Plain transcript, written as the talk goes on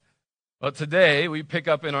Well, today we pick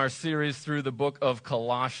up in our series through the book of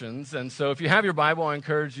Colossians. And so if you have your Bible, I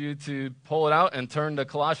encourage you to pull it out and turn to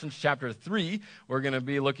Colossians chapter 3. We're going to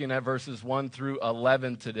be looking at verses 1 through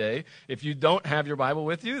 11 today. If you don't have your Bible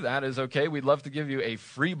with you, that is okay. We'd love to give you a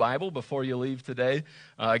free Bible before you leave today.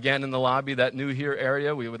 Again, in the lobby, that New Here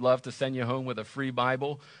area, we would love to send you home with a free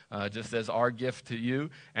Bible just as our gift to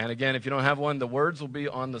you. And again, if you don't have one, the words will be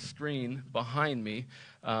on the screen behind me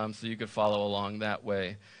so you can follow along that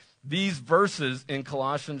way. These verses in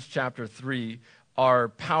Colossians chapter 3 are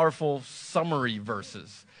powerful summary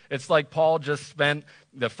verses. It's like Paul just spent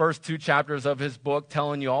the first 2 chapters of his book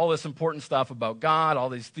telling you all this important stuff about God, all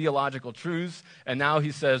these theological truths, and now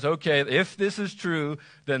he says, okay, if this is true,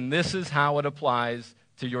 then this is how it applies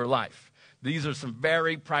to your life. These are some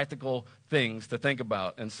very practical things to think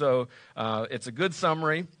about. And so it's a good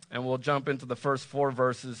summary, and we'll jump into the first 4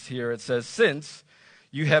 verses here. It says, since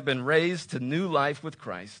you have been raised to new life with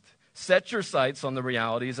Christ, set your sights on the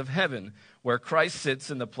realities of heaven, where Christ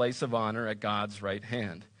sits in the place of honor at God's right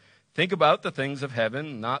hand. Think about the things of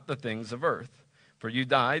heaven, not the things of earth. For you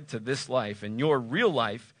died to this life, and your real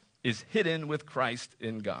life is hidden with Christ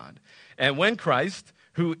in God. And when Christ,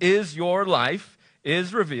 who is your life,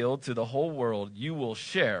 is revealed to the whole world, you will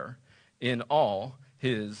share in all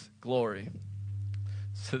his glory.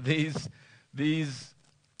 So these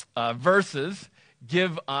verses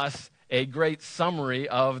give us a great summary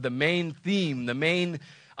of the main theme, the main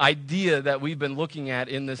idea that we've been looking at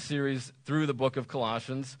in this series through the book of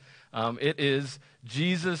Colossians. It is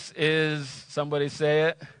Jesus is, somebody say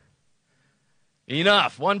it,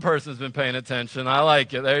 enough. One person's been paying attention. I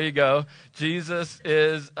like it. There you go. Jesus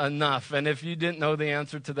is enough. And if you didn't know the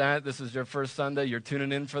answer to that, this is your first Sunday, you're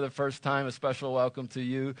tuning in for the first time, a special welcome to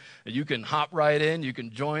you. You can hop right in. You can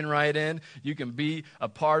join right in. You can be a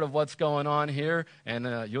part of what's going on here,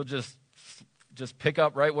 and you'll just pick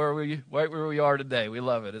up right where we are today. We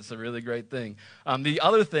love it. It's a really great thing. The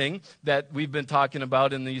other thing that we've been talking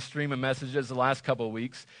about in these stream of messages the last couple of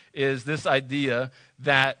weeks is this idea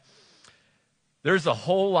that there's a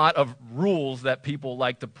whole lot of rules that people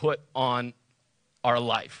like to put on our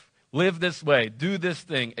life. Live this way, do this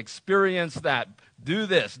thing, experience that, do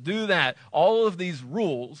this, do that. All of these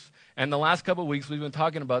rules, and the last couple of weeks we've been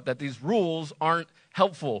talking about that these rules aren't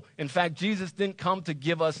helpful. In fact, Jesus didn't come to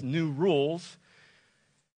give us new rules.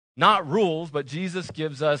 Not rules, but Jesus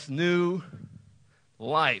gives us new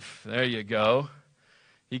life. There you go.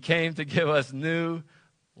 He came to give us new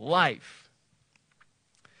life.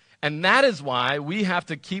 And that is why we have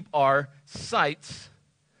to keep our sights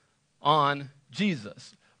on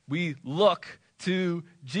Jesus. We look to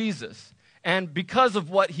Jesus. And because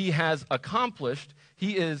of what he has accomplished,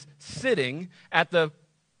 he is sitting at the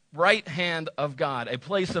right hand of God, a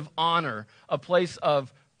place of honor, a place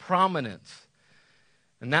of prominence.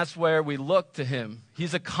 And that's where we look to him.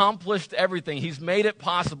 He's accomplished everything. He's made it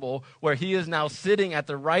possible where he is now sitting at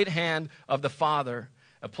the right hand of the Father,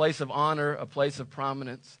 a place of honor, a place of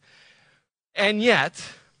prominence. And yet,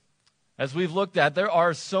 as we've looked at, there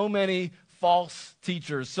are so many false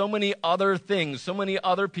teachers, so many other things, so many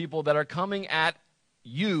other people that are coming at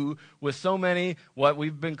you with so many what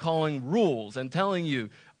we've been calling rules and telling you,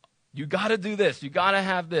 you got to do this, you got to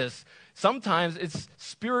have this. Sometimes it's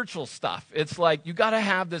spiritual stuff. It's like you got to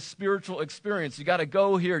have this spiritual experience. You got to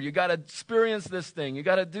go here. You got to experience this thing. You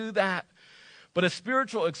got to do that. But a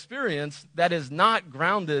spiritual experience that is not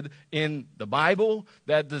grounded in the Bible,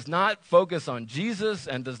 that does not focus on Jesus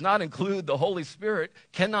and does not include the Holy Spirit,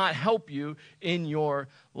 cannot help you in your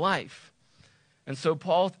life. And so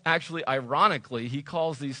Paul actually, ironically, he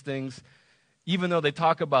calls these things, even though they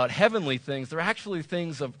talk about heavenly things, they're actually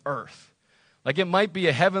things of earth. Like it might be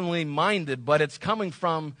a heavenly minded, but it's coming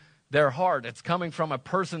from their heart. It's coming from a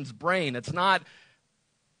person's brain. It's not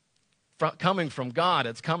coming from God.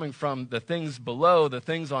 It's coming from the things below, the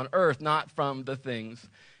things on earth, not from the things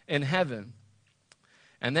in heaven.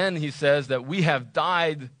 And then he says that we have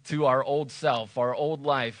died to our old self, our old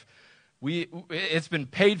life. It's been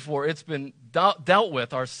paid for. It's been dealt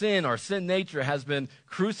with. Our sin nature has been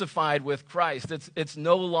crucified with Christ. It's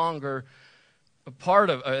no longer a part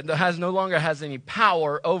of, it no longer has any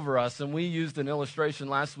power over us. And we used an illustration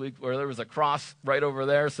last week where there was a cross right over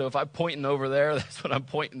there. So if I'm pointing over there, that's what I'm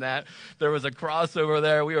pointing at. There was a cross over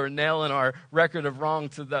there. We were nailing our record of wrong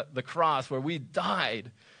to the cross where we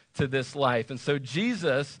died to this life. And so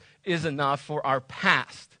Jesus is enough for our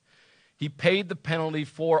past. He paid the penalty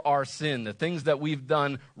for our sin, the things that we've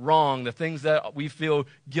done wrong, the things that we feel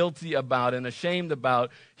guilty about and ashamed about.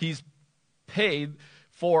 He's paid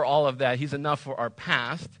for all of that. He's enough for our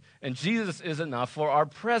past, and Jesus is enough for our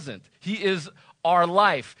present. He is our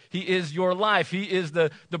life. He is your life. He is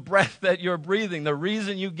the breath that you're breathing, the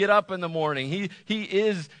reason you get up in the morning. He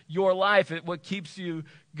is your life, what keeps you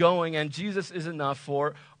going. And Jesus is enough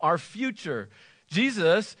for our future.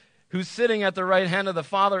 Jesus, who's sitting at the right hand of the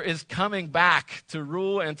Father, is coming back to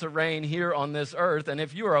rule and to reign here on this earth. And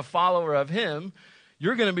if you are a follower of him,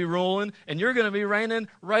 you're going to be ruling and you're going to be reigning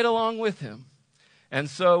right along with him. And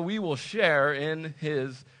so we will share in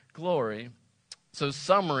his glory. So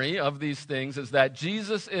summary of these things is that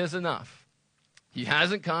Jesus is enough. He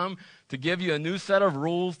hasn't come to give you a new set of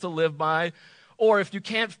rules to live by, or if you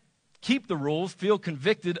can't keep the rules, feel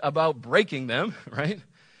convicted about breaking them, right?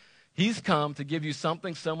 He's come to give you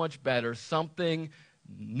something so much better, something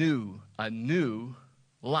new, a new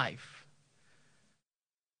life.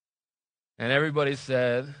 And everybody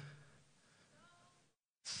said,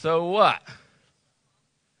 so what?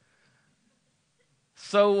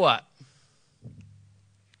 So what?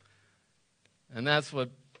 And that's what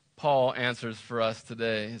Paul answers for us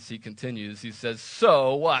today as he continues. He says,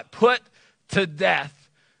 so what? Put to death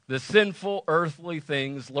the sinful earthly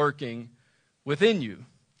things lurking within you.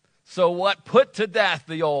 So what? Put to death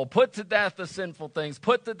the old. Put to death the sinful things.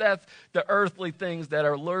 Put to death the earthly things that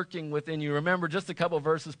are lurking within you. Remember, just a couple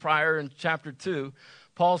verses prior in chapter 2,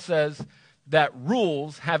 Paul says that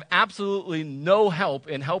rules have absolutely no help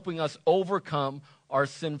in helping us overcome our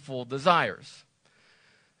sinful desires.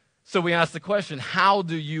 So we ask the question, how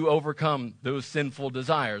do you overcome those sinful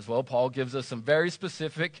desires? Well, Paul gives us some very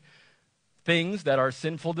specific things that are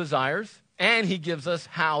sinful desires, and he gives us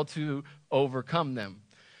how to overcome them.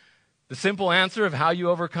 The simple answer of how you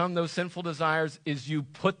overcome those sinful desires is you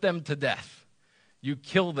put them to death. You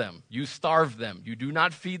kill them. You starve them. You do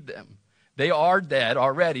not feed them. They are dead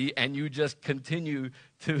already, and you just continue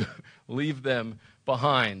to leave them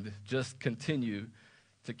behind. Just continue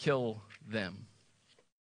to kill them.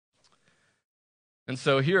 And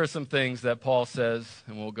so here are some things that Paul says,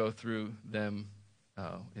 and we'll go through them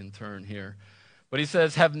in turn here. But he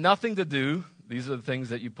says, have nothing to do, these are the things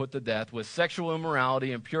that you put to death, with sexual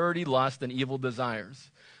immorality, impurity, lust, and evil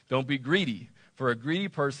desires. Don't be greedy, for a greedy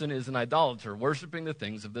person is an idolater, worshiping the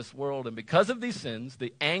things of this world. And because of these sins,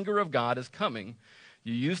 the anger of God is coming.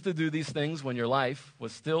 You used to do these things when your life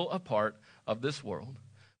was still a part of this world.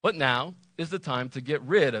 But now is the time to get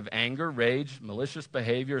rid of anger, rage, malicious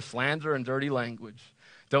behavior, slander, and dirty language.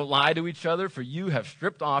 Don't lie to each other, for you have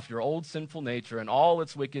stripped off your old sinful nature and all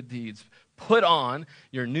its wicked deeds. Put on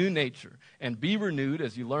your new nature and be renewed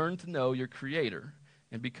as you learn to know your Creator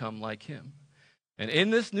and become like him. And in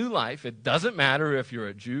this new life, it doesn't matter if you're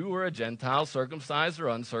a Jew or a Gentile, circumcised or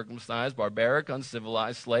uncircumcised, barbaric,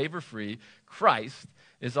 uncivilized, slave or free. Christ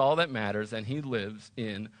is all that matters, and he lives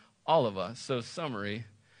in all of us. So summary,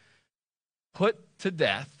 put to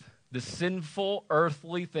death the sinful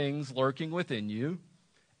earthly things lurking within you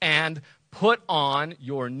and put on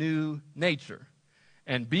your new nature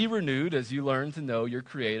and be renewed as you learn to know your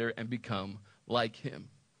Creator and become like him.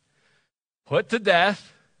 Put to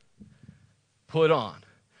death, put on.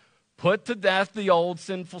 Put to death the old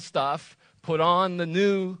sinful stuff, put on the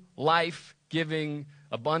new life-giving,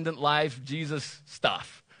 abundant life, Jesus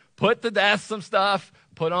stuff. Put to death some stuff,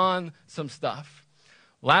 put on some stuff.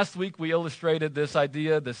 Last week we illustrated this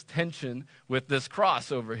idea, this tension with this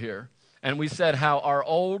cross over here. And we said how our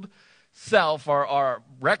old self, our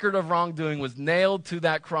record of wrongdoing was nailed to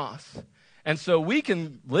that cross. And so we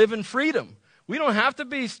can live in freedom. We don't have to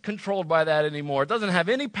be controlled by that anymore. It doesn't have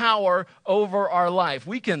any power over our life.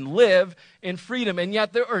 We can live in freedom. And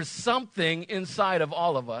yet there is something inside of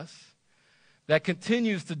all of us that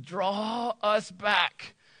continues to draw us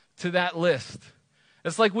back to that list.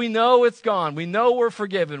 It's like we know it's gone. We know we're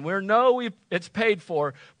forgiven. We know it's paid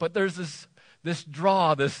for. But there's this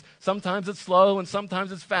draw. Sometimes it's slow and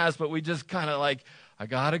sometimes it's fast. But we just kind of like, I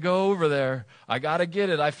got to go over there. I got to get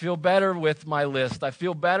it. I feel better with my list. I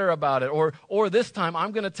feel better about it. Or this time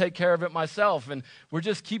I'm going to take care of it myself. And we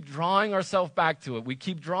just keep drawing ourselves back to it. We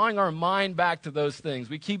keep drawing our mind back to those things.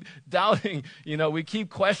 We keep doubting, we keep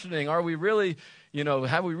questioning, are we really,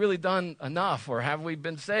 have we really done enough? Or have we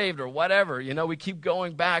been saved or whatever? We keep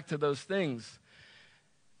going back to those things.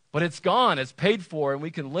 But it's gone. It's paid for and we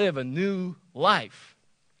can live a new life.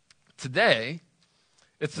 Today,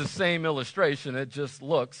 it's the same illustration, it just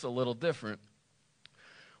looks a little different.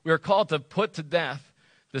 We are called to put to death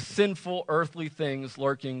the sinful earthly things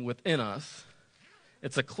lurking within us.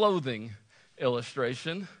 It's a clothing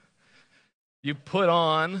illustration. You put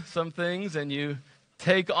on some things and you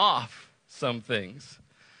take off some things.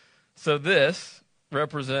 So this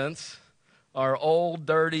represents our old,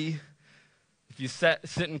 dirty, if you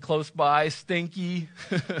sitting close by, stinky,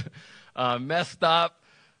 messed up,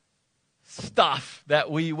 stuff that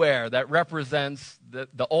we wear that represents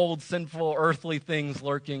the old sinful earthly things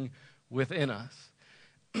lurking within us.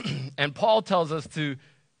 And Paul tells us to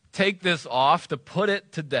take this off, to put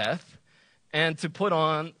it to death, and to put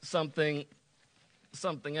on something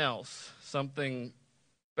else, something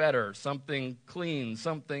better, something clean,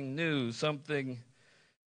 something new, something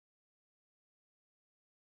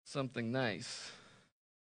nice.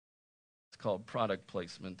 It's called product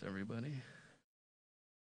placement, everybody.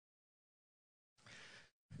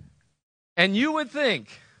 And you would think,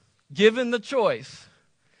 given the choice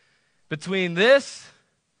between this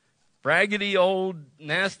raggedy old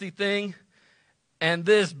nasty thing and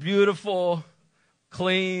this beautiful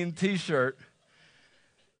clean t-shirt,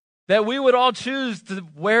 that we would all choose to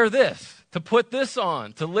wear this, to put this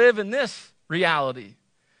on, to live in this reality.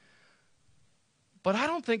 But I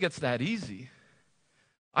don't think it's that easy.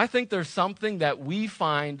 I think there's something that we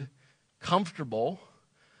find comfortable,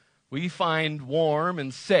 we find warm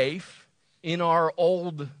and safe in our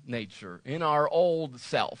old nature, in our old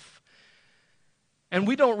self. And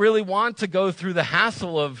we don't really want to go through the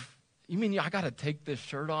hassle of, you mean I got to take this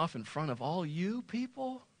shirt off in front of all you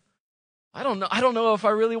people? I don't know if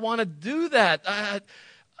I really want to do that.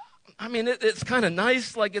 I mean, it's kind of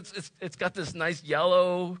nice. Like it's got this nice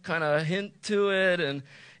yellow kind of hint to it, and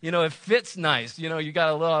it fits nice. You got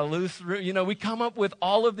a little loose. We come up with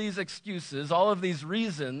all of these excuses, all of these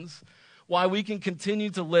reasons why we can continue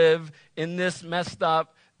to live in this messed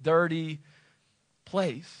up, dirty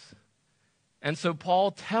place. And so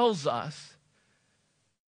Paul tells us,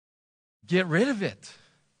 get rid of it.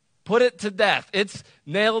 Put it to death. It's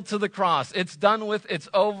nailed to the cross. It's done with. It's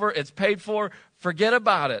over. It's paid for. Forget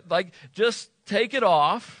about it. Like, just take it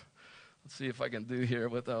off. Let's see if I can do here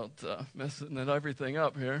without messing everything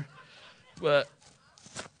up here. But,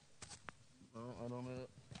 I don't know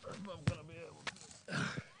if I'm going to be able to. I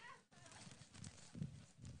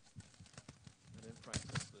didn't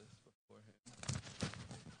practice this beforehand.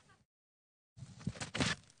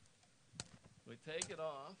 We take it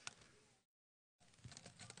off.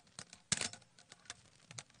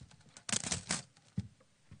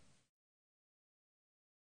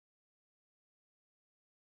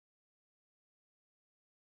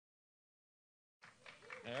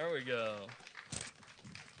 There we go.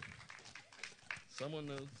 Someone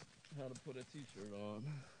knows how to put a t-shirt on.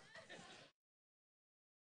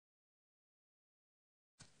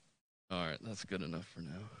 All right, that's good enough for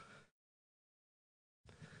now.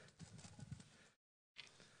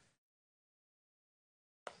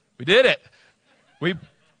 We did it. We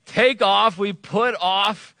take off, we put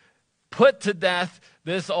to death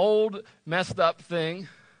this old messed up thing.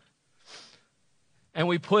 And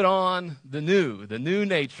we put on the new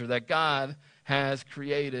nature that God has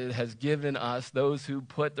created, has given us, those who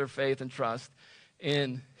put their faith and trust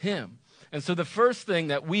in Him. And so the first thing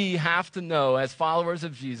that we have to know as followers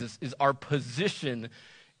of Jesus is our position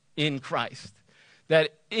in Christ.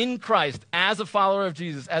 That in Christ, as a follower of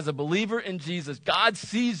Jesus, as a believer in Jesus, God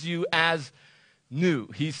sees you as new.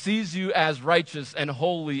 He sees you as righteous and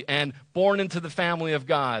holy and born into the family of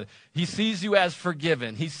God. He sees you as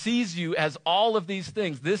forgiven. He sees you as all of these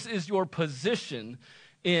things. This is your position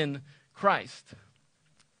in Christ.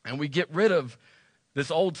 And we get rid of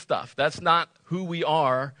this old stuff. That's not who we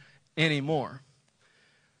are anymore.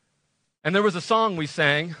 And there was a song we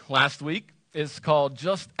sang last week. It's called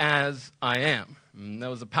Just As I Am. And that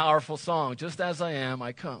was a powerful song. Just as I am,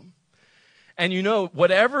 I come. And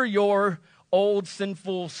whatever your old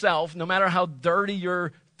sinful self, no matter how dirty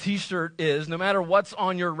your t-shirt is, no matter what's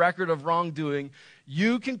on your record of wrongdoing,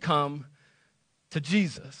 you can come to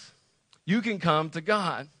Jesus. You can come to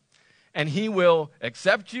God. And He will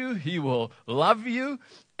accept you, He will love you,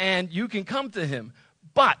 and you can come to Him.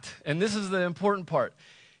 But, and this is the important part,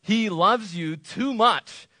 He loves you too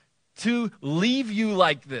much to leave you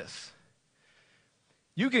like this.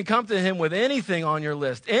 You can come to Him with anything on your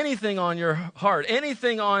list, anything on your heart,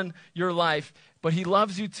 anything on your life, but He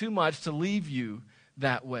loves you too much to leave you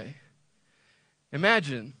that way.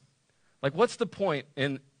 Imagine, what's the point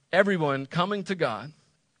in everyone coming to God?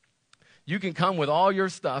 You can come with all your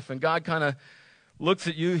stuff, and God kind of looks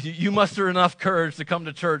at you. You muster enough courage to come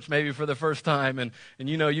to church maybe for the first time, and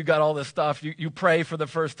you got all this stuff. You pray for the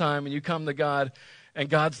first time, and you come to God, and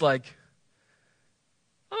God's like,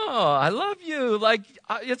 oh, I love you.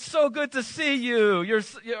 It's so good to see you. You're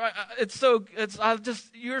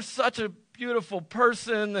such a beautiful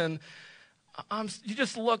person, and you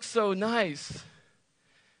just look so nice.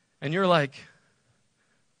 And you're like,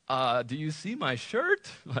 do you see my shirt?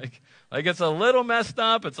 Like it's a little messed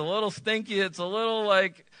up. It's a little stinky. It's a little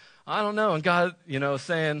I don't know. And God,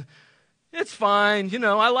 saying, It's fine.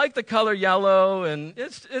 I like the color yellow, and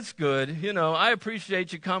it's good. I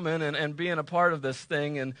appreciate you coming and being a part of this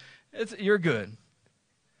thing, and you're good.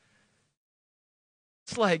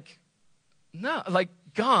 It's like, no, like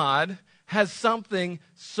God has something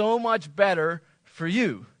so much better for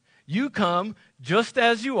you. You come just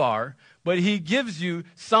as you are, but he gives you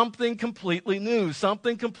something completely new,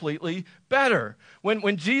 something completely better.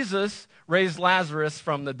 When Jesus raised Lazarus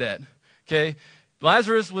from the dead, okay,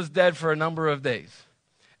 Lazarus was dead for a number of days.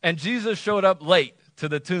 And Jesus showed up late to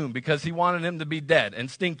the tomb because he wanted him to be dead and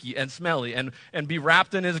stinky and smelly and be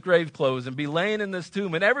wrapped in his grave clothes and be laying in this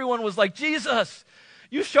tomb. And everyone was like, Jesus,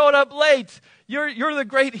 you showed up late. You're the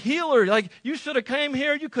great healer. Like, you should have came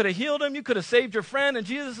here. You could have healed him. You could have saved your friend. And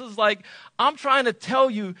Jesus is like, I'm trying to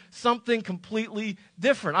tell you something completely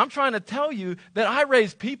different. I'm trying to tell you that I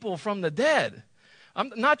raise people from the dead.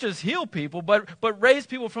 I'm not just heal people, but raise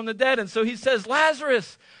people from the dead. And so he says,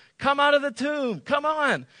 Lazarus, come out of the tomb. Come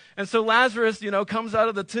on. And so Lazarus, comes out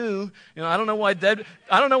of the tomb. I don't know why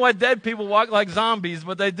dead people walk like zombies,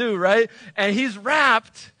 but they do, right? And he's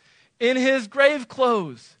wrapped in his grave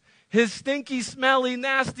clothes, his stinky, smelly,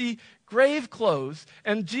 nasty grave clothes.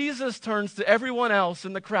 And Jesus turns to everyone else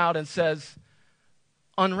in the crowd and says,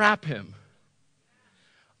 unwrap him.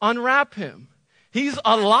 Unwrap him. He's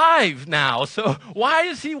alive now. So why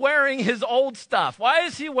is he wearing his old stuff? Why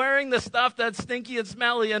is he wearing the stuff that's stinky and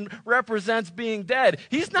smelly and represents being dead?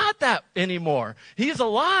 He's not that anymore. He's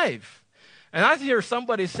alive. And I hear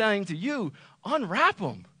somebody saying to you, unwrap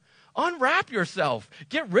him. Unwrap yourself.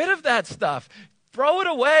 Get rid of that stuff. Throw it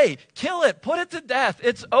away. Kill it. Put it to death.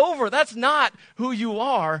 It's over. That's not who you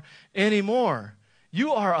are anymore.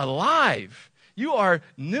 You are alive. You are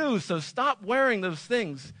new. So stop wearing those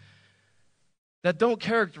things that don't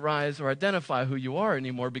characterize or identify who you are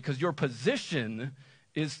anymore, because your position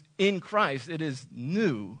is in Christ. It is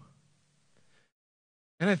new.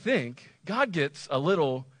 And I think God gets a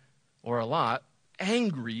little or a lot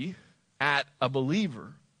angry at a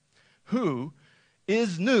believer who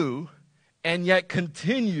is new and yet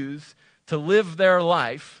continues to live their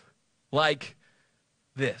life like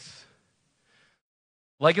this.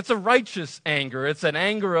 Like it's a righteous anger. It's an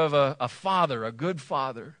anger of a father, a good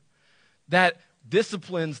father, that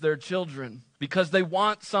disciplines their children because they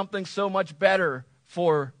want something so much better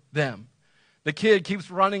for them. The kid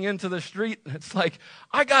keeps running into the street, and it's like,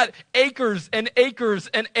 I got acres and acres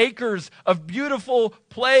and acres of beautiful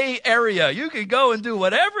play area. You can go and do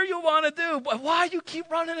whatever you want to do, but why you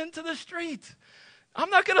keep running into the street?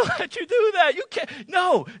 I'm not going to let you do that. You can't.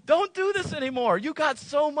 No, don't do this anymore. You got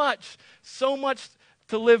so much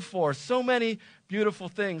to live for, so many beautiful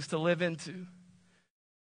things to live into.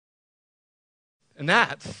 And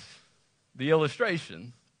that's the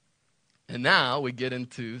illustration. And now we get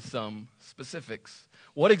into some specifics.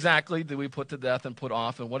 What exactly do we put to death and put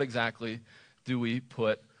off, and what exactly do we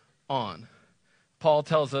put on? Paul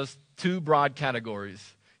tells us two broad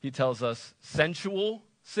categories. He tells us sensual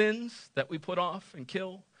sins that we put off and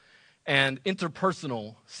kill, and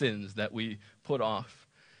interpersonal sins that we put off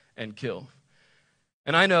and kill.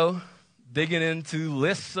 And I know digging into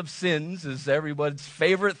lists of sins is everybody's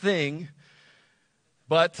favorite thing,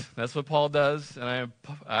 but that's what Paul does, and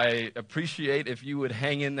I appreciate if you would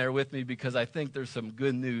hang in there with me, because I think there's some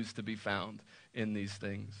good news to be found in these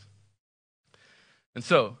things. And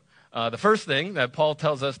so, the first thing that Paul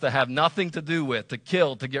tells us to have nothing to do with, to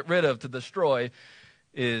kill, to get rid of, to destroy,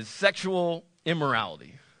 is sexual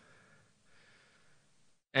immorality.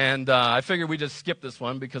 And I figured we just skip this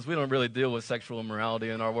one because we don't really deal with sexual immorality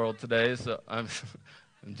in our world today, so I'm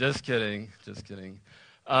just kidding.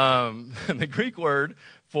 The Greek word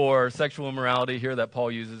for sexual immorality here that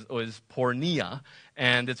Paul uses is porneia,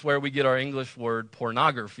 and it's where we get our English word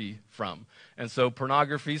pornography from. And so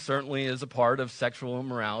pornography certainly is a part of sexual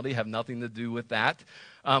immorality, have nothing to do with that.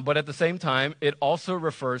 But at the same time, it also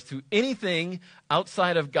refers to anything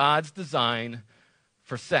outside of God's design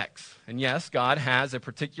for sex. And yes, God has a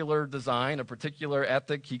particular design, a particular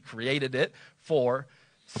ethic. He created it for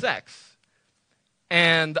sex.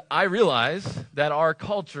 And I realize that our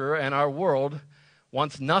culture and our world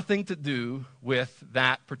wants nothing to do with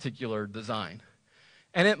that particular design.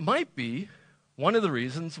 And it might be one of the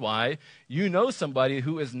reasons why you know somebody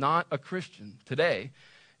who is not a Christian today,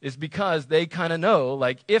 is because they kind of know,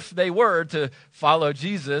 like, if they were to follow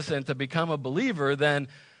Jesus and to become a believer, then,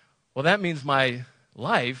 well, that means my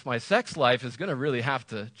life, my sex life, is going to really have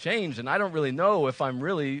to change, and I don't really know if I'm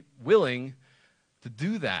really willing to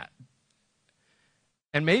do that.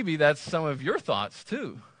 And maybe that's some of your thoughts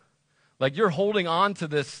too. Like, you're holding on to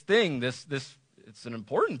this thing, it's an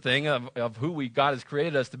important thing of who God has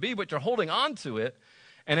created us to be, but you're holding on to it,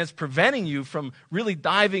 And it's preventing you from really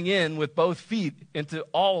diving in with both feet into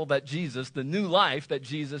all that Jesus, the new life that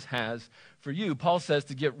Jesus has for you. Paul says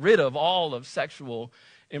to get rid of all of sexual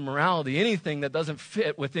immorality, anything that doesn't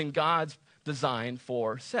fit within God's design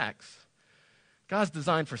for sex. God's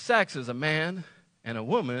design for sex is a man and a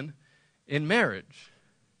woman in marriage.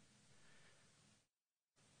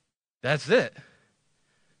 That's it.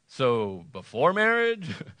 So before marriage,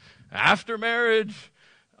 after marriage,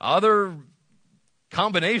 other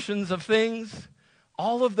combinations of things,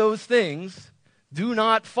 all of those things do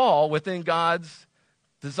not fall within God's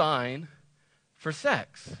design for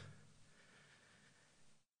sex.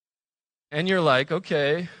 And you're like,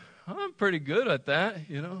 okay, I'm pretty good at that,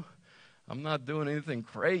 I'm not doing anything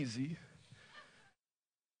crazy.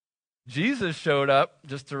 Jesus showed up,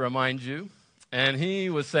 just to remind you, and he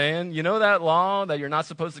was saying, that law that you're not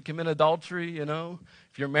supposed to commit adultery,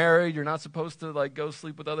 if you're married, you're not supposed to go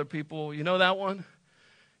sleep with other people. You know that one?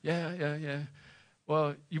 Yeah.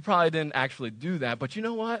 Well, you probably didn't actually do that, but you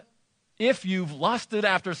know what? If you've lusted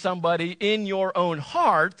after somebody in your own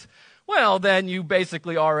heart, well, then you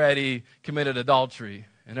basically already committed adultery.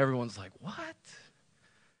 And everyone's like, what?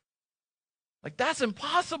 That's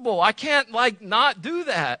impossible. I can't, not do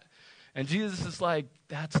that. And Jesus is like,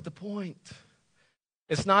 that's the point.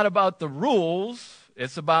 It's not about the rules.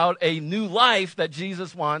 It's about a new life that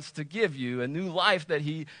Jesus wants to give you, a new life that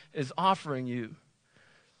he is offering you.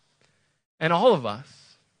 And all of us,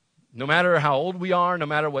 no matter how old we are, no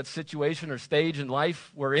matter what situation or stage in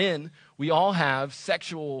life we're in, we all have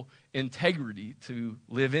sexual integrity to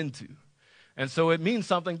live into. And so it means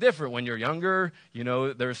something different. When you're younger,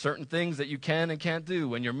 there are certain things that you can and can't do.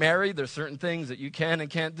 When you're married, there's certain things that you can and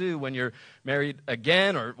can't do. When you're married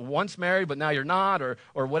again or once married but now you're not or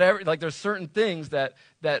whatever, there's certain things that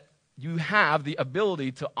you have the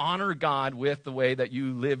ability to honor God with the way that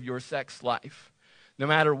you live your sex life, no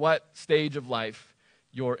matter what stage of life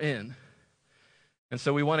you're in. And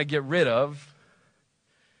so we want to get rid of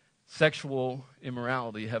sexual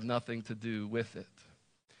immorality, have nothing to do with it.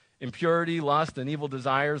 Impurity, lust, and evil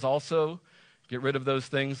desires also, get rid of those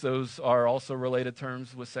things. Those are also related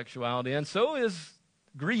terms with sexuality. And so is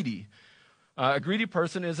greedy. A greedy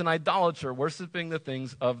person is an idolater, worshiping the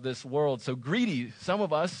things of this world. So greedy, some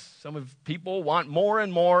of people want more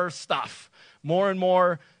and more stuff, more and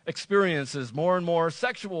more experiences, more and more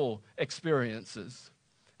sexual experiences.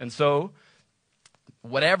 And so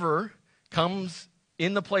whatever comes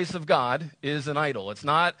in the place of God is an idol. It's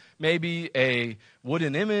not maybe a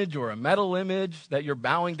wooden image or a metal image that you're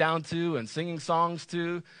bowing down to and singing songs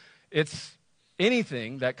to. It's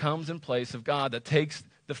anything that comes in place of God, that takes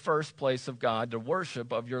the first place of God, the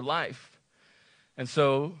worship of your life. And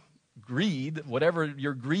so greed, whatever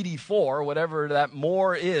you're greedy for, whatever that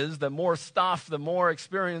more is, the more stuff, the more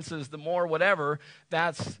experiences, the more whatever,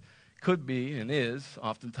 that's could be and is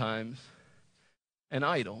oftentimes an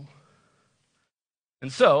idol.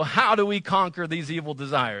 And so, how do we conquer these evil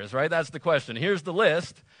desires, right? That's the question. Here's the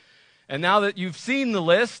list. And now that you've seen the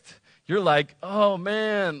list, you're like, oh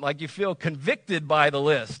man, you feel convicted by the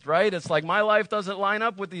list, right? It's like my life doesn't line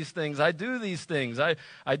up with these things. I do these things.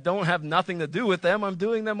 I don't have nothing to do with them. I'm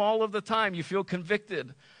doing them all of the time. You feel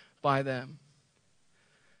convicted by them.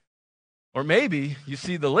 Or maybe you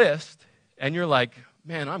see the list and you're like,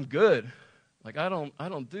 man, I'm good. I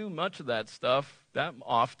don't do much of that stuff that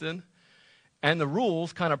often. And the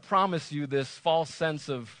rules kind of promise you this false sense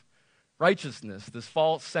of righteousness, this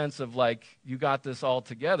false sense of you got this all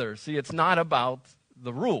together. See, it's not about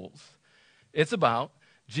the rules. It's about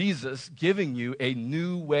Jesus giving you a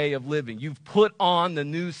new way of living. You've put on the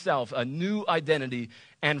new self, a new identity,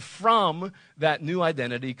 and from that new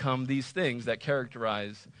identity come these things that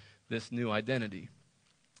characterize this new identity.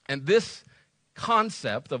 And this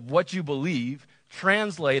concept of what you believe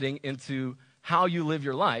translating into how you live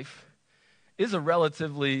your life is a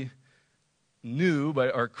relatively new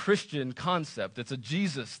or Christian concept. It's a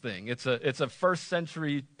Jesus thing. It's a first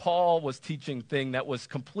century Paul was teaching thing that was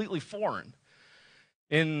completely foreign.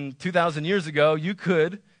 In 2,000 years ago, you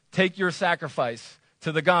could take your sacrifice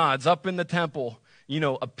to the gods up in the temple,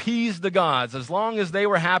 appease the gods. As long as they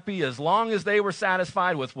were happy, as long as they were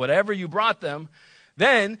satisfied with whatever you brought them,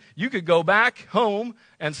 then you could go back home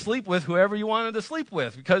and sleep with whoever you wanted to sleep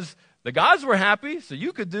with, because the gods were happy, so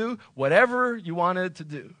you could do whatever you wanted to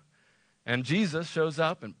do. And Jesus shows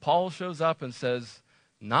up, and Paul shows up and says,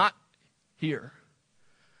 not here.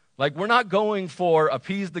 We're not going for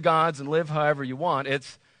appease the gods and live however you want.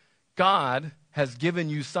 It's God has given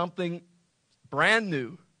you something brand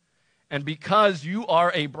new. And because you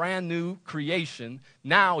are a brand new creation,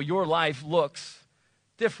 now your life looks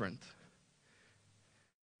different.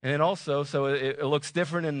 And it also, so it looks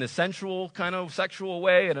different in the sensual kind of sexual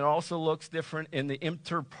way, and it also looks different in the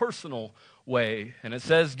interpersonal way. And it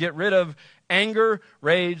says, get rid of anger,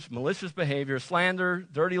 rage, malicious behavior, slander,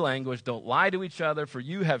 dirty language. Don't lie to each other, for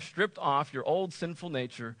you have stripped off your old sinful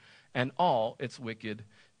nature and all its wicked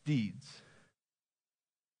deeds.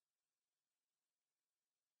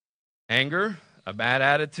 Anger, a bad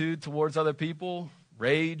attitude towards other people.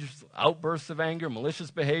 Rage, outbursts of anger. Malicious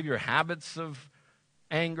behavior, habits of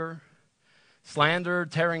anger. Slander,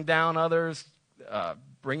 tearing down others,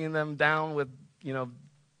 bringing them down with,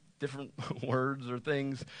 different words or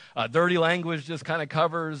things. Dirty language just kind of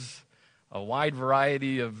covers a wide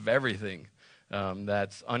variety of everything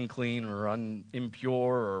that's unclean or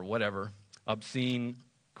impure or whatever. Obscene,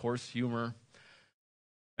 coarse humor.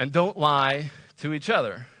 And don't lie to each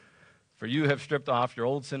other, for you have stripped off your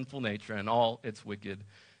old sinful nature and all its wicked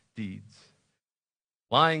deeds.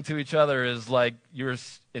 Lying to each other is like you're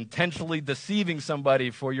intentionally deceiving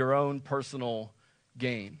somebody for your own personal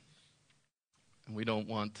gain. And we don't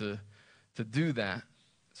want to do that.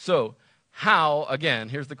 So, how, again,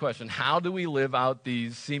 here's the question, how do we live out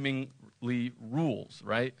these seemingly rules,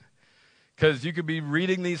 right? Because you could be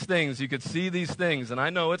reading these things, you could see these things, and I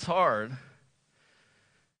know it's hard.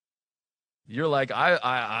 You're like,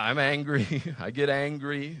 I'm angry. I get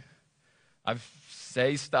angry. I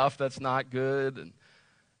say stuff that's not good. And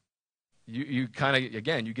you kind of,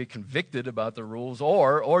 again, you get convicted about the rules.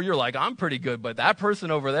 Or you're like, I'm pretty good, but that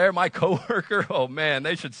person over there, my coworker, oh man,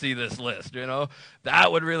 they should see this list,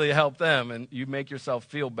 That would really help them. And you make yourself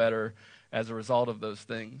feel better as a result of those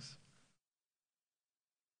things.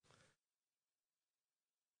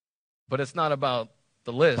 But it's not about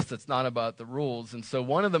the list, it's not about the rules. And so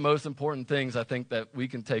one of the most important things I think that we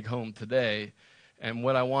can take home today, and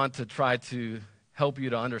what I want to try to help you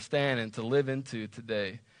to understand and to live into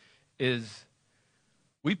today, is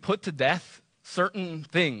we put to death certain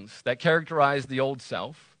things that characterize the old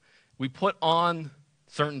self. We put on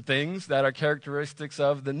certain things that are characteristics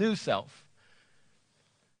of the new self.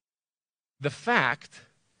 The fact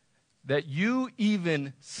that you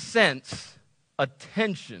even sense a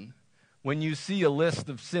tension when you see a list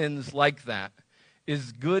of sins like that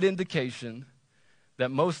is good indication that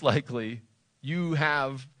most likely you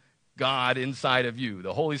have God inside of you,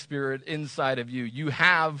 the Holy Spirit inside of you. You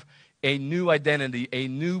have a new identity, a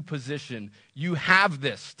new position. You have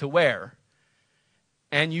this to wear.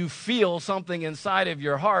 And you feel something inside of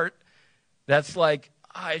your heart that's like,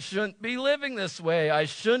 I shouldn't be living this way. I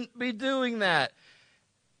shouldn't be doing that.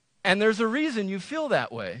 And there's a reason you feel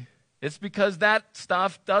that way. It's because that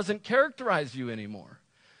stuff doesn't characterize you anymore.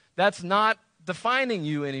 That's not defining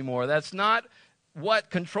you anymore. That's not what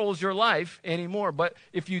controls your life anymore. But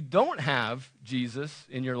if you don't have Jesus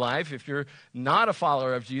in your life, if you're not a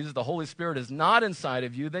follower of Jesus, the Holy Spirit is not inside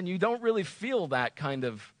of you, then you don't really feel that kind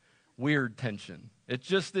of weird tension. It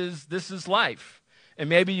just is, this is life. And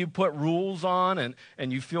maybe you put rules on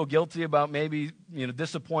and you feel guilty about maybe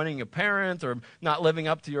disappointing a parent or not living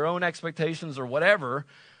up to your own expectations or whatever.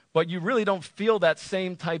 But you really don't feel that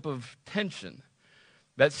same type of tension,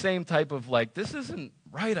 that same type of like, this isn't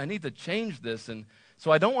right, I need to change this. And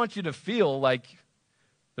so I don't want you to feel like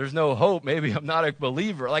there's no hope, maybe I'm not a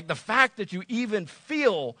believer. Like the fact that you even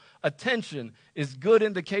feel a tension is good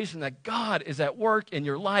indication that God is at work in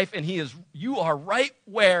your life and you are right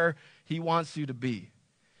where He wants you to be.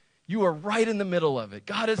 You are right in the middle of it.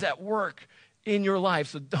 God is at work in your life,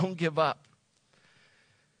 so don't give up.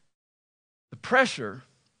 The pressure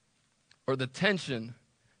or the tension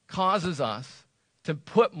causes us to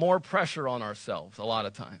put more pressure on ourselves a lot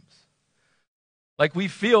of times. Like we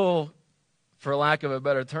feel, for lack of a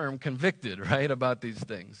better term, convicted, right, about these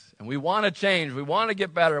things. And we want to change. We want to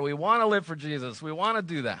get better. We want to live for Jesus. We want to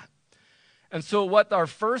do that. And so what our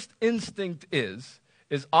first instinct is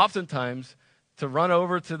oftentimes to run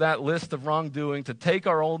over to that list of wrongdoing, to take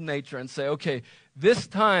our old nature and say, okay, this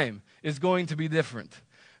time is going to be different.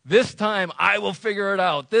 This time I will figure it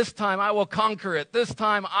out. This time I will conquer it. This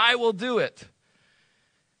time I will do it.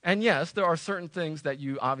 And yes, there are certain things that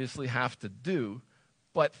you obviously have to do,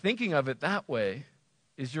 but thinking of it that way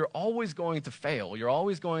is you're always going to fail. You're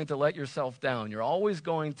always going to let yourself down. You're always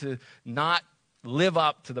going to not live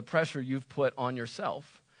up to the pressure you've put on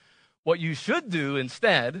yourself. What you should do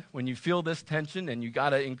instead, when you feel this tension and you got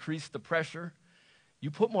to increase the pressure, you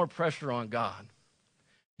put more pressure on God.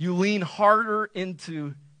 You lean harder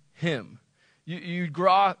into Him. You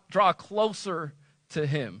draw closer to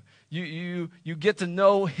Him. You get to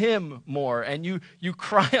know him more, and you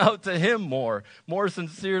cry out to him more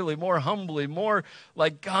sincerely, more humbly, more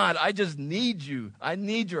like, God, I just need you. I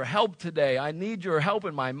need your help today. I need your help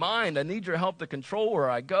in my mind. I need your help to control where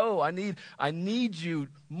I go. I need you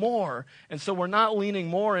more. And so we're not leaning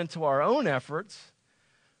more into our own efforts,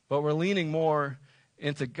 but we're leaning more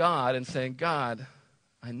into God and saying, God,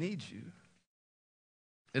 I need you.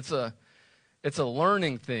 It's a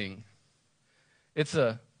learning thing. It's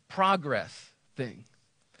a progress thing.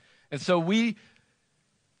 And so we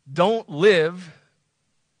don't live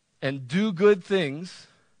and do good things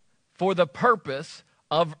for the purpose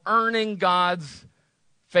of earning God's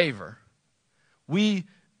favor. We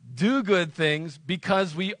do good things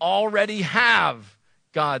because we already have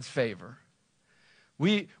God's favor.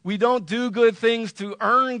 We don't do good things to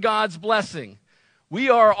earn God's blessing. We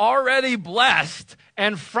are already blessed,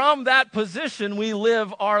 and from that position we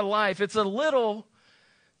live our life. It's a little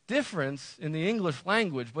difference in the English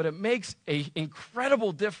language, but it makes an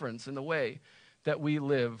incredible difference in the way that we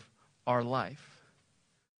live our life.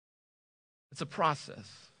 It's a process.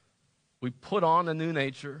 We put on a new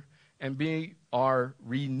nature and are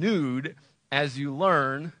renewed as you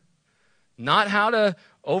learn not how to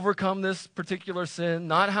overcome this particular sin,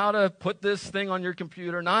 not how to put this thing on your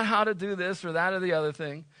computer, not how to do this or that or the other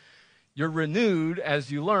thing. You're renewed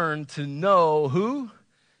as you learn to know who?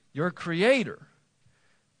 Your Creator.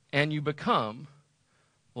 And you become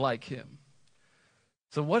like him.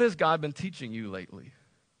 So what has God been teaching you lately?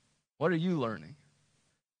 What are you learning?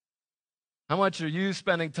 How much are you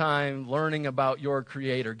spending time learning about your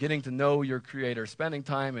Creator, getting to know your Creator, spending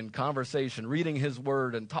time in conversation, reading his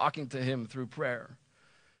word, and talking to him through prayer?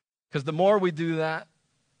 Because the more we do that,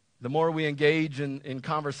 the more we engage in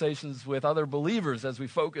conversations with other believers as we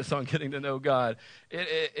focus on getting to know God,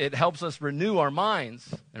 it helps us renew our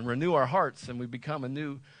minds and renew our hearts, and we become a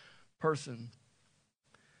new person.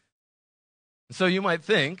 So you might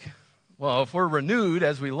think, well, if we're renewed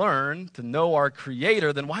as we learn to know our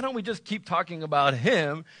Creator, then why don't we just keep talking about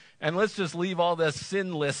him, and let's just leave all this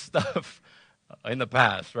sinless stuff in the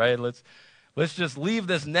past, right? Let's just leave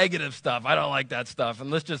this negative stuff. I don't like that stuff,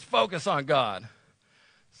 and let's just focus on God.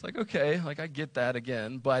 It's like, okay, like I get that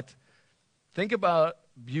again, but think about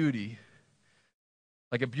beauty,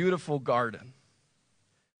 like a beautiful garden.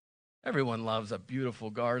 Everyone loves a beautiful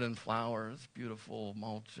garden, flowers, beautiful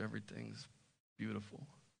mulch, everything's beautiful.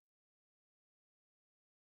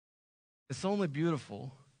 It's only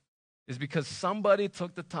beautiful is because somebody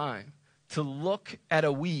took the time to look at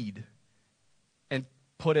a weed and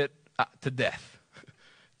put it to death,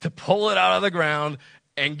 to pull it out of the ground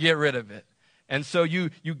and get rid of it. And so you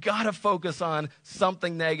got to focus on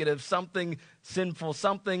something negative, something sinful,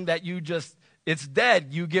 something that it's dead.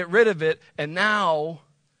 You get rid of it, and now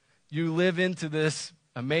you live into this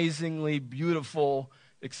amazingly beautiful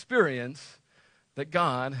experience that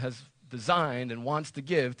God has designed and wants to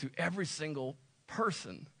give to every single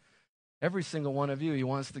person. Every single one of you, he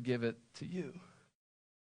wants to give it to you.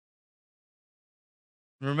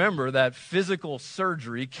 Remember that physical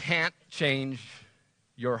surgery can't change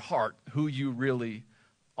your heart, who you really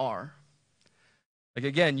are. Like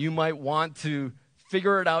again, you might want to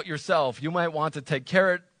figure it out yourself. You might want to take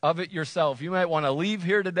care of it yourself. You might want to leave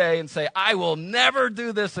here today and say, I will never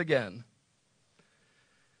do this again.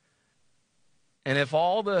 And if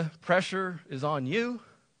all the pressure is on you,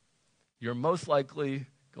 you're most likely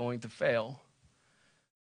going to fail.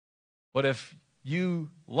 But if you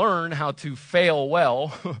learn how to fail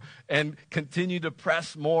well and continue to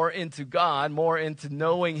press more into God, more into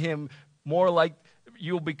knowing him,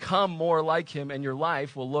 you'll become more like him, and your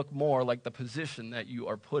life will look more like the position that you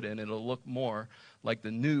are put in. It'll look more like the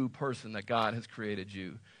new person that God has created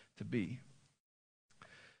you to be.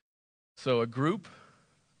 So a group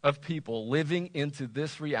of people living into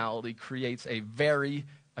this reality creates a very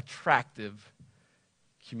attractive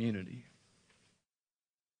community.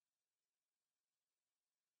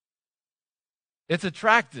 It's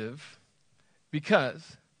attractive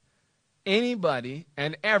because anybody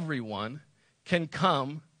and everyone can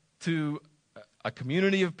come to a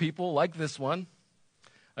community of people like this one,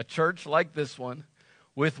 a church like this one,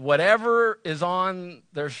 with whatever is on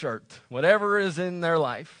their shirt, whatever is in their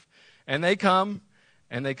life. And they come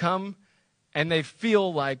and they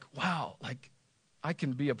feel like, wow, like I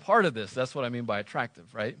can be a part of this. That's what I mean by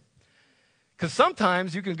attractive, right? Because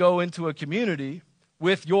sometimes you can go into a community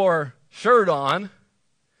with your shirt on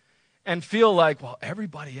and feel like, well,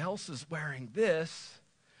 everybody else is wearing this,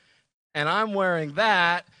 and I'm wearing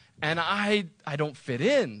that, and I don't fit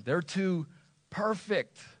in. They're too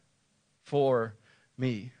perfect for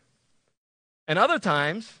me. And other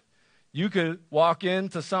times, You could walk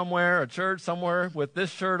into somewhere, a church somewhere with this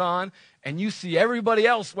shirt on, and you see everybody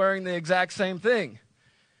else wearing the exact same thing.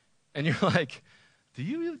 And you're like, do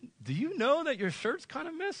you know that your shirt's kind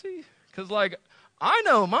of messy? Because, like, I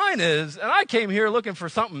know mine is, and I came here looking for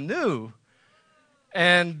something new.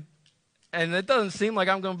 And it doesn't seem like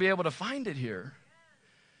I'm going to be able to find it here.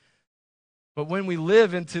 But when we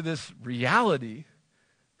live into this reality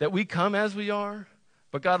that we come as we are,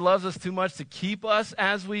 but God loves us too much to keep us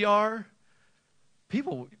as we are,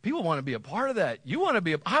 people want to be a part of that. I want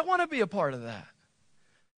to be a part of that.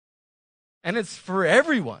 And it's for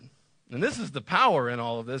everyone. And this is the power in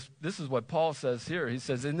all of this. This is what Paul says here. He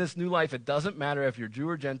says, in this new life, it doesn't matter if you're Jew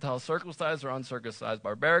or Gentile, circumcised or uncircumcised,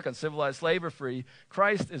 barbaric, uncivilized, slave or free.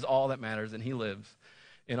 Christ is all that matters, and he lives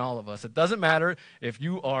in all of us. It doesn't matter if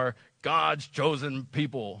you are God's chosen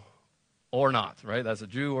people or not, right? That's a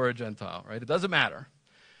Jew or a Gentile, right? It doesn't matter.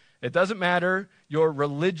 It doesn't matter your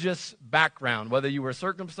religious background, whether you were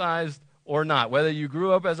circumcised or not, whether you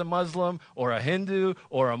grew up as a Muslim or a Hindu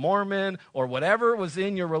or a Mormon or whatever was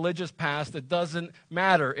in your religious past. It doesn't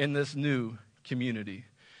matter in this new community.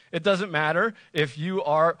 It doesn't matter if you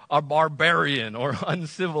are a barbarian or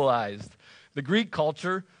uncivilized. The Greek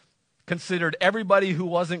culture considered everybody who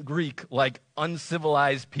wasn't Greek like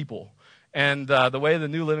uncivilized people. And the way the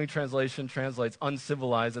New Living Translation translates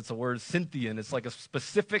uncivilized, it's a word Scythian. It's like a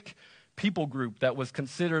specific people group that was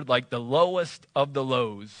considered like the lowest of the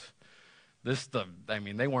lows.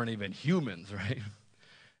 They weren't even humans, right?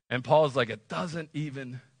 And Paul's like, it doesn't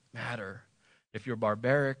even matter if you're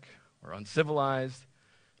barbaric or uncivilized.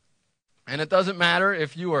 And it doesn't matter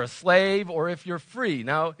if you are a slave or if you're free.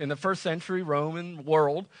 Now, in the first century Roman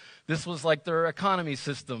world, this was like their economy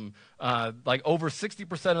system. Like over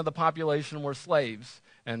 60% of the population were slaves,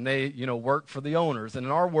 and they, worked for the owners. And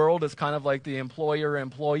in our world, it's kind of like the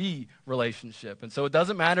employer-employee relationship. And so it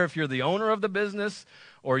doesn't matter if you're the owner of the business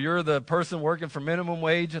or you're the person working for minimum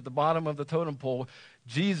wage at the bottom of the totem pole.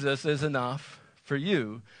 Jesus is enough for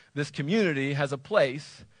you. This community has a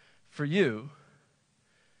place for you.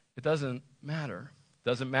 It doesn't matter. It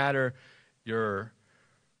doesn't matter your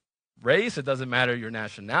race. It doesn't matter your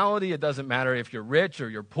nationality. It doesn't matter if you're rich or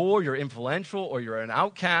you're poor, you're influential or you're an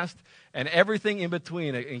outcast. And everything in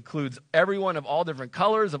between. It includes everyone of all different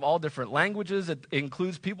colors, of all different languages. It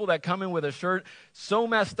includes people that come in with a shirt so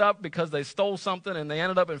messed up because they stole something and they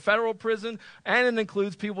ended up in federal prison. And it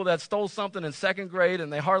includes people that stole something in second grade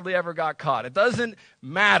and they hardly ever got caught. It doesn't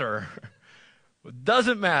matter. It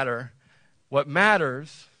doesn't matter. What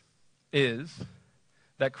matters is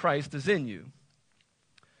that Christ is in you.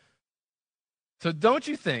 So don't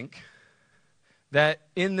you think that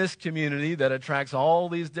in this community that attracts all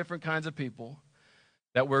these different kinds of people,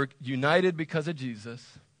 that we're united because of Jesus,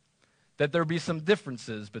 that there be some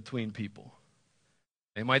differences between people?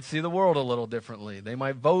 They might see the world a little differently. They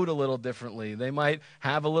might vote a little differently. They might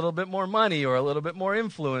have a little bit more money or a little bit more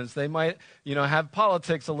influence. They might, have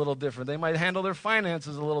politics a little different. They might handle their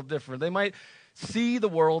finances a little different. They might see the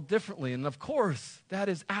world differently. And of course, that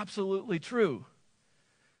is absolutely true.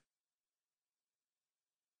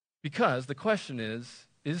 Because the question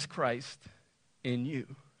is Christ in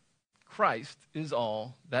you? Christ is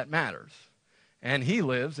all that matters. And he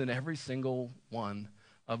lives in every single one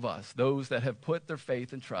of us, those that have put their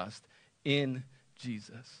faith and trust in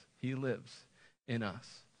Jesus. He lives in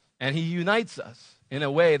us. And he unites us in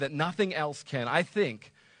a way that nothing else can. I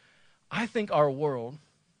think our world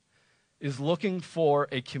is looking for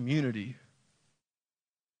a community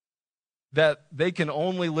that they can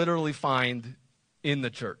only literally find in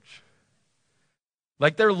the church.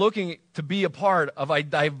 Like they're looking to be a part of a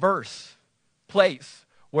diverse place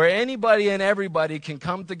where anybody and everybody can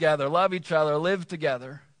come together, love each other, live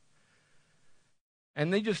together.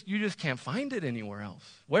 And you just can't find it anywhere else.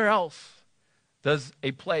 Where else does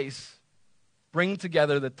a place bring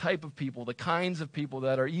together the type of people, the kinds of people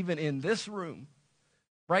that are even in this room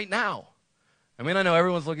right now? I mean, I know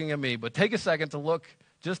everyone's looking at me, but take a second to look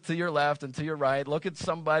just to your left and to your right. Look at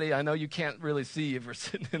somebody. I know you can't really see if you're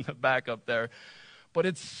sitting in the back up there, but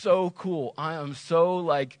it's so cool. I am so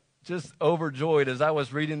just overjoyed as I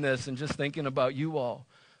was reading this and just thinking about you all.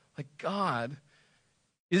 Like God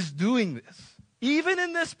is doing this, even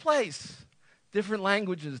in this place. Different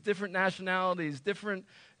languages, different nationalities, different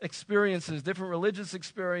experiences, different religious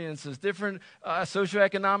experiences, different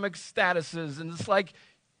socioeconomic statuses. And it's like,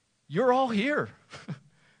 you're all here.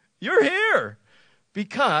 You're here.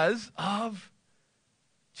 Because of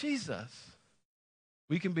Jesus,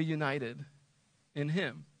 we can be united in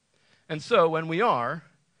him. And so when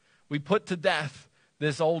we put to death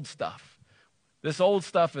this old stuff. This old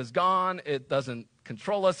stuff is gone. It doesn't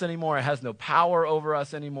control us anymore. It has no power over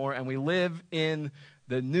us anymore. And we live in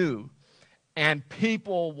the new. And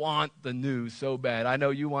people want the new so bad. I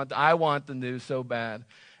know I want the new so bad.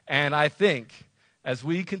 And I think as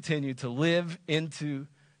we continue to live into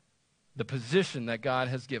the position that God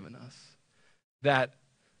has given us, that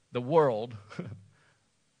the world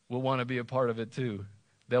will want to be a part of it too.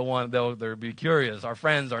 They'll be curious. Our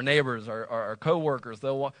friends, our neighbors, our coworkers,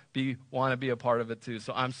 they'll want to be a part of it too.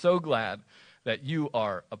 So I'm so glad that you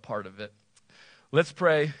are a part of it. Let's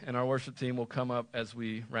pray, and our worship team will come up as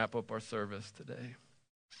we wrap up our service today.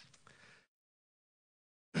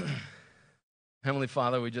 Heavenly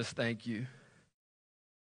Father, we just thank you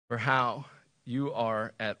for how you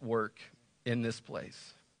are at work in this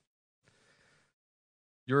place.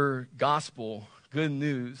 Your gospel, good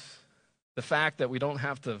news, the fact that we don't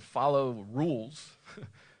have to follow rules,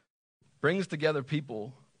 brings together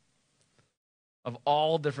people of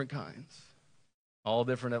all different kinds, all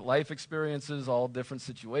different life experiences, all different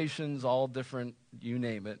situations, all different, you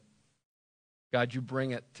name it. God, you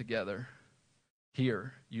bring it together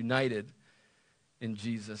here, united in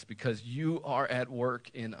Jesus, because you are at work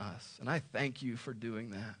in us. And I thank you for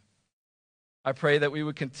doing that. I pray that we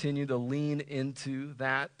would continue to lean into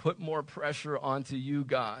that, put more pressure onto you,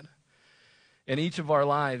 God, in each of our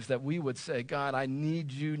lives, that we would say, God, I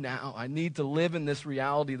need you now. I need to live in this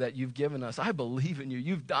reality that you've given us. I believe in you.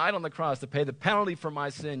 You've died on the cross to pay the penalty for my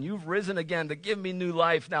sin. You've risen again to give me new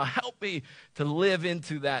life. Now help me to live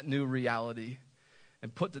into that new reality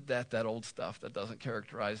and put to death that old stuff that doesn't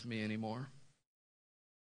characterize me anymore.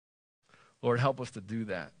 Lord, help us to do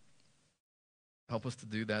that. Help us to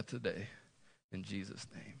do that today. In Jesus'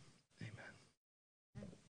 name.